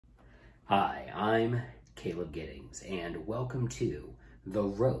Hi, I'm Caleb Giddings, and welcome to the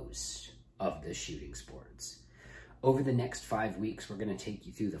roast of the shooting sports. Over the next 5 weeks, we're going to take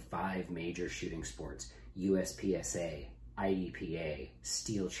you through the 5 major shooting sports: USPSA, IDPA,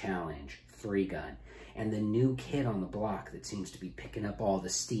 Steel Challenge, 3-gun, and the new kid on the block that seems to be picking up all the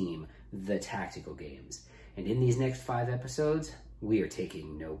steam, the tactical games. And in these next 5 episodes, we are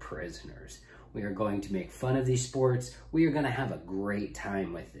taking no prisoners. We are going to make fun of these sports. We are going to have a great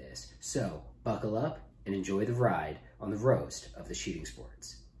time with this. So buckle up and enjoy the ride on the roast of the shooting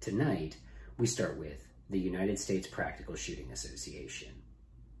sports. Tonight, we start with the United States Practical Shooting Association.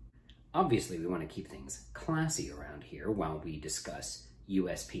 Obviously, we want to keep things classy around here while we discuss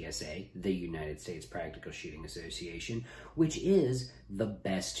USPSA, the United States Practical Shooting Association, which is the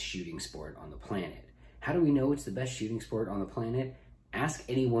best shooting sport on the planet. How do we know it's the best shooting sport on the planet? Ask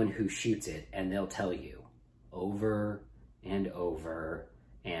anyone who shoots it and they'll tell you over and over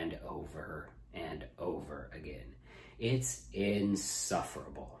and over and over again. It's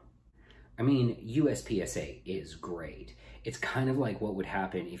insufferable. I mean, USPSA is great. It's kind of like what would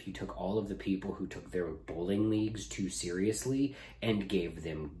happen if you took all of the people who took their bowling leagues too seriously and gave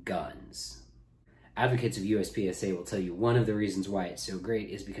them guns. Advocates of USPSA will tell you one of the reasons why it's so great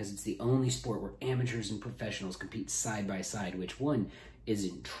is because it's the only sport where amateurs and professionals compete side by side, which one,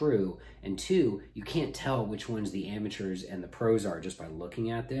 isn't true, and two, you can't tell which ones the amateurs and the pros are just by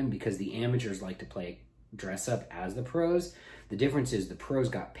looking at them, because the amateurs like to play dress up as the pros. The difference is the pros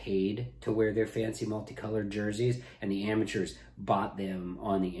got paid to wear their fancy multicolored jerseys, and the amateurs bought them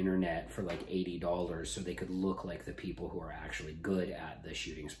on the internet for like $80 so they could look like the people who are actually good at the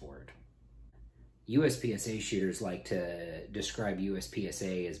shooting sport. USPSA shooters like to describe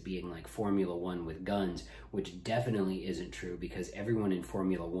USPSA as being like Formula One with guns, which definitely isn't true because everyone in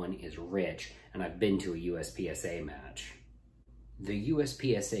Formula One is rich, and I've been to a USPSA match. The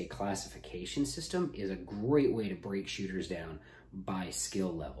USPSA classification system is a great way to break shooters down by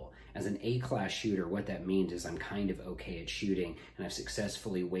skill level. As an A-class shooter, what that means is I'm kind of okay at shooting, and I've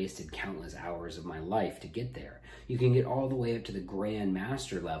successfully wasted countless hours of my life to get there. You can get all the way up to the Grand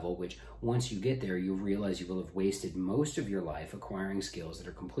Master level, which once you get there, you'll realize you will have wasted most of your life acquiring skills that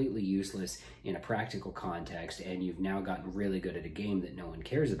are completely useless in a practical context, and you've now gotten really good at a game that no one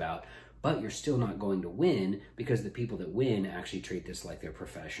cares about. But you're still not going to win because the people that win actually treat this like they're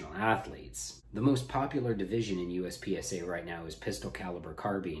professional athletes. The most popular division in USPSA right now is pistol caliber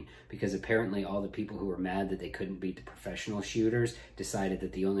carbine, because apparently all the people who were mad that they couldn't beat the professional shooters decided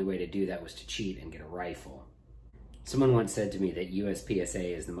that the only way to do that was to cheat and get a rifle. Someone once said to me that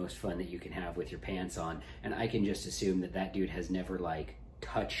USPSA is the most fun that you can have with your pants on, and I can just assume that that dude has never, like,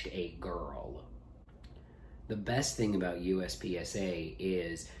 touched a girl. The best thing about USPSA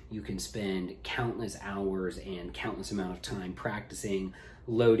is you can spend countless hours and countless amount of time practicing,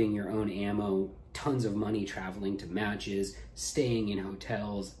 loading your own ammo, tons of money traveling to matches, staying in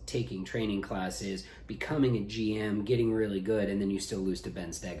hotels, taking training classes, becoming a GM, getting really good, and then you still lose to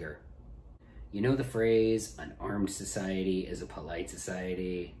Ben Steger. You know the phrase, an armed society is a polite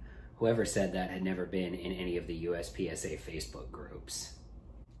society? Whoever said that had never been in any of the USPSA Facebook groups.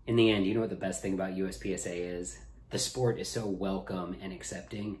 In the end, you know what the best thing about USPSA is? The sport is so welcome and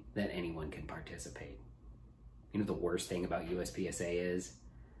accepting that anyone can participate. You know what the worst thing about USPSA is?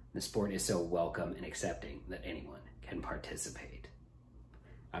 The sport is so welcome and accepting that anyone can participate.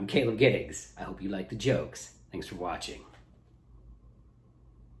 I'm Caleb Giddings. I hope you like the jokes. Thanks for watching.